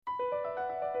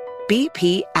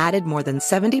BP added more than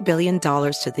 $70 billion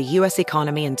to the U.S.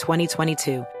 economy in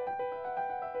 2022.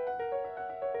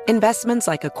 Investments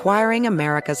like acquiring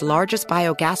America's largest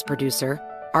biogas producer,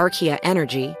 Archaea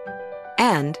Energy,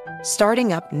 and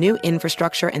starting up new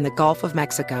infrastructure in the Gulf of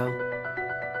Mexico.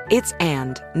 It's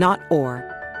and, not or.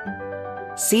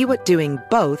 See what doing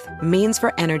both means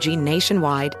for energy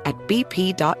nationwide at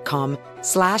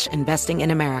bp.com/investing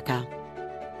in America.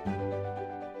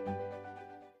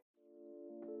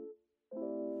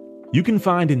 You can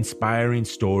find inspiring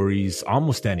stories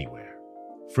almost anywhere.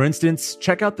 For instance,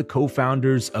 check out the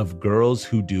co-founders of Girls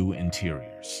Who Do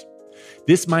Interiors.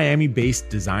 This Miami-based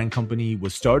design company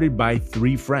was started by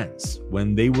 3 friends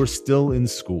when they were still in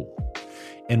school.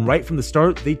 And right from the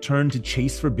start, they turned to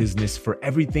Chase for Business for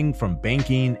everything from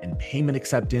banking and payment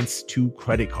acceptance to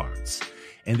credit cards.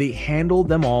 And they handled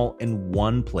them all in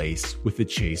one place with the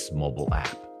Chase mobile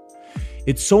app.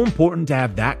 It's so important to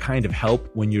have that kind of help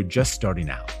when you're just starting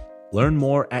out. Learn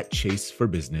more at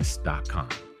chaseforbusiness.com.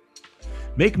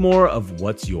 Make more of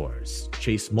what's yours.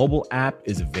 Chase mobile app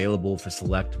is available for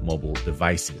select mobile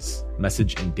devices.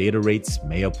 Message and data rates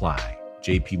may apply.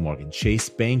 JP Morgan Chase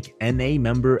Bank, N.A.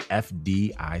 member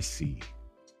FDIC.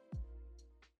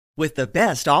 With the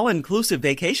best all-inclusive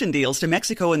vacation deals to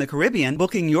Mexico and the Caribbean,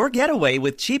 booking your getaway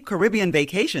with Cheap Caribbean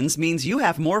Vacations means you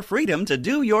have more freedom to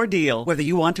do your deal. Whether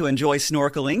you want to enjoy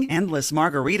snorkeling, endless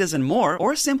margaritas and more,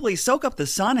 or simply soak up the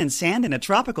sun and sand in a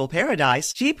tropical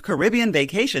paradise, Cheap Caribbean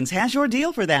Vacations has your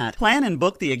deal for that. Plan and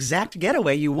book the exact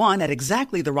getaway you want at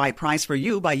exactly the right price for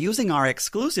you by using our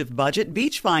exclusive budget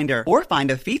Beach Finder, or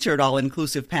find a featured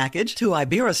all-inclusive package to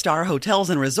Iberostar Hotels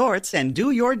and Resorts and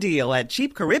do your deal at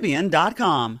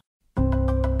cheapcaribbean.com.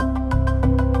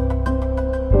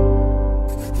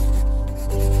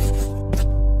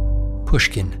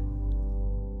 Pushkin.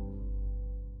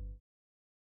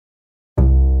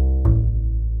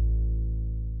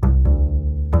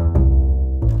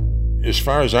 As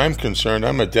far as I'm concerned,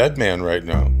 I'm a dead man right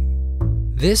now.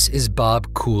 This is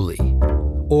Bob Cooley.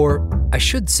 Or I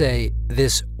should say,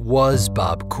 this was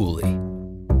Bob Cooley.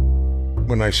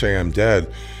 When I say I'm dead,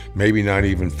 maybe not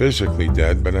even physically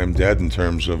dead, but I'm dead in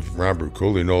terms of Robert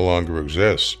Cooley no longer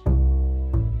exists.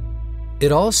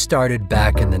 It all started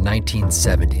back in the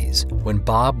 1970s when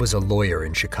Bob was a lawyer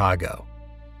in Chicago.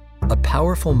 A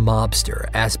powerful mobster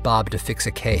asked Bob to fix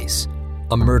a case,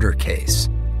 a murder case,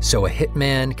 so a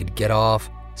hitman could get off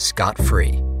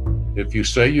scot-free. If you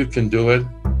say you can do it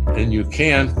and you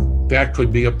can't, that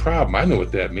could be a problem. I know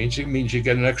what that means. It means you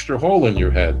get an extra hole in your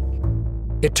head.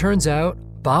 It turns out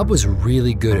Bob was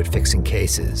really good at fixing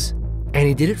cases, and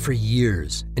he did it for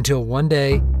years until one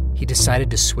day he decided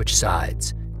to switch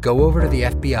sides, go over to the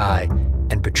FBI,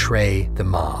 and betray the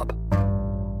mob.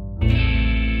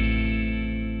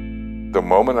 The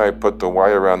moment I put the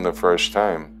wire on the first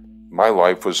time, my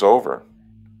life was over.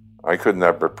 I could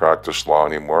never practice law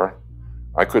anymore.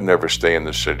 I could never stay in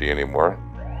the city anymore.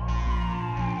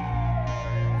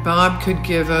 Bob could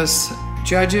give us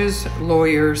judges,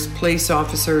 lawyers, police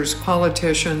officers,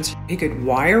 politicians. He could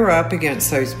wire up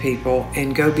against those people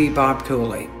and go be Bob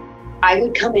Cooley. I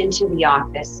would come into the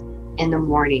office in the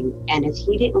morning, and if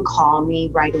he didn't call me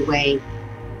right away,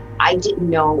 I didn't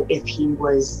know if he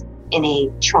was in a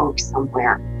trunk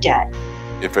somewhere, dead.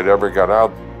 If it ever got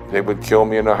out, they would kill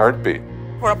me in a heartbeat.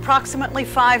 For approximately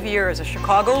 5 years, a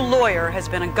Chicago lawyer has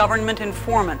been a government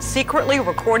informant, secretly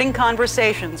recording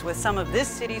conversations with some of this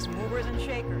city's movers and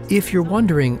shakers. If you're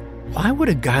wondering, why would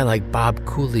a guy like Bob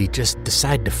Cooley just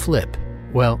decide to flip?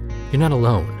 Well, you're not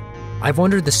alone. I've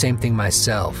wondered the same thing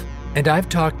myself. And I've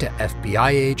talked to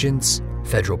FBI agents,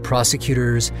 federal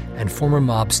prosecutors, and former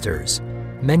mobsters.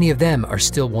 Many of them are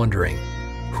still wondering,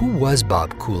 who was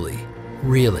Bob Cooley,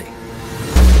 really?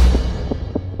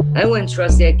 I wouldn't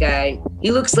trust that guy.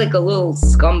 He looks like a little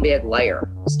scumbag liar,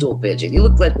 stool pigeon. He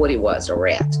looked like what he was, a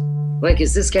rat. Like,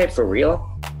 is this guy for real?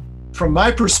 From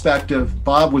my perspective,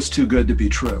 Bob was too good to be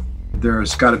true.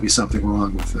 There's got to be something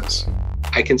wrong with this.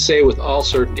 I can say with all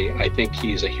certainty, I think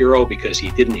he's a hero because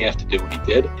he didn't have to do what he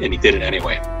did, and he did it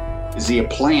anyway. Is he a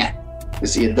plant?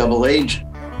 Is he a double agent?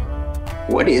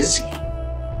 What is he?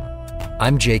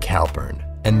 I'm Jake Halpern,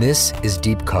 and this is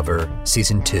Deep Cover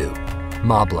Season 2,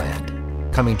 Mobland,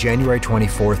 coming January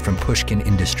 24th from Pushkin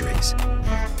Industries. Pleasure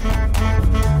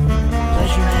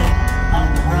man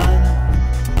on the run.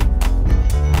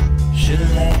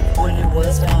 Should've left when it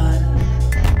was fun.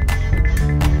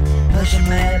 Pleasure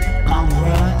man on the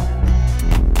run.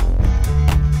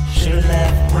 Should've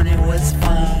left when it was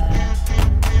fun.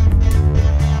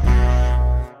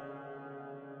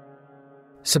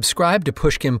 Subscribe to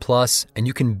Pushkin Plus, and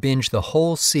you can binge the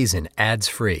whole season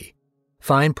ads-free.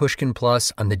 Find Pushkin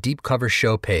Plus on the Deep Cover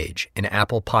Show page in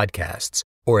Apple Podcasts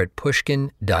or at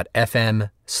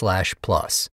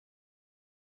pushkin.fm/plus.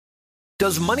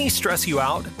 Does money stress you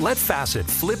out? Let Facet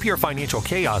flip your financial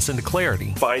chaos into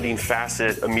clarity. Finding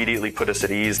Facet immediately put us at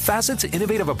ease. Facet's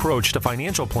innovative approach to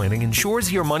financial planning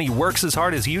ensures your money works as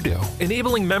hard as you do,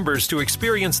 enabling members to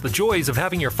experience the joys of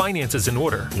having your finances in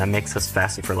order. And that makes us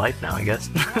Facet for life now, I guess.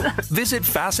 Visit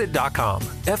Facet.com,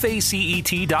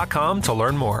 FACET.com to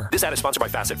learn more. This ad is sponsored by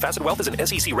Facet. Facet Wealth is an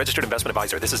SEC registered investment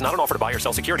advisor. This is not an offer to buy or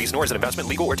sell securities, nor is it investment,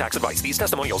 legal, or tax advice. These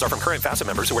testimonials are from current Facet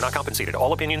members who are not compensated.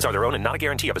 All opinions are their own and not a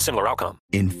guarantee of a similar outcome.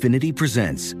 Infiniti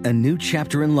presents a new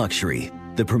chapter in luxury,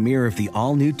 the premiere of the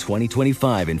all-new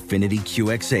 2025 Infiniti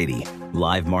QX80,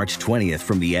 live March 20th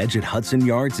from the Edge at Hudson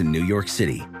Yards in New York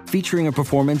City, featuring a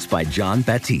performance by John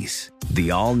Batiste.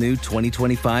 The all-new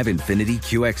 2025 Infiniti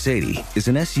QX80 is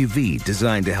an SUV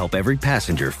designed to help every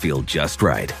passenger feel just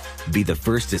right. Be the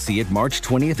first to see it March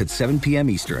 20th at 7 p.m.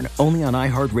 Eastern, only on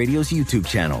iHeartRadio's YouTube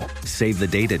channel. Save the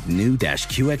date at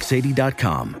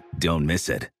new-QX80.com. Don't miss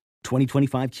it.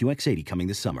 2025 QX80 coming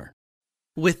this summer.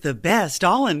 With the best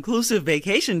all-inclusive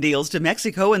vacation deals to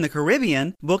Mexico and the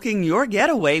Caribbean, booking your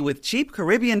getaway with Cheap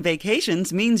Caribbean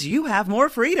Vacations means you have more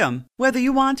freedom. Whether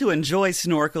you want to enjoy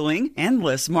snorkeling,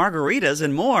 endless margaritas,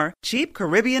 and more, Cheap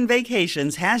Caribbean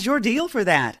Vacations has your deal for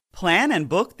that. Plan and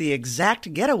book the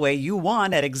exact getaway you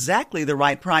want at exactly the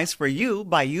right price for you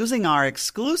by using our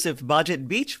exclusive budget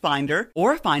beach finder,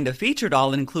 or find a featured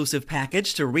all-inclusive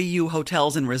package to Riu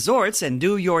Hotels and Resorts and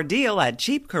do your deal at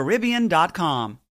cheapcaribbean.com.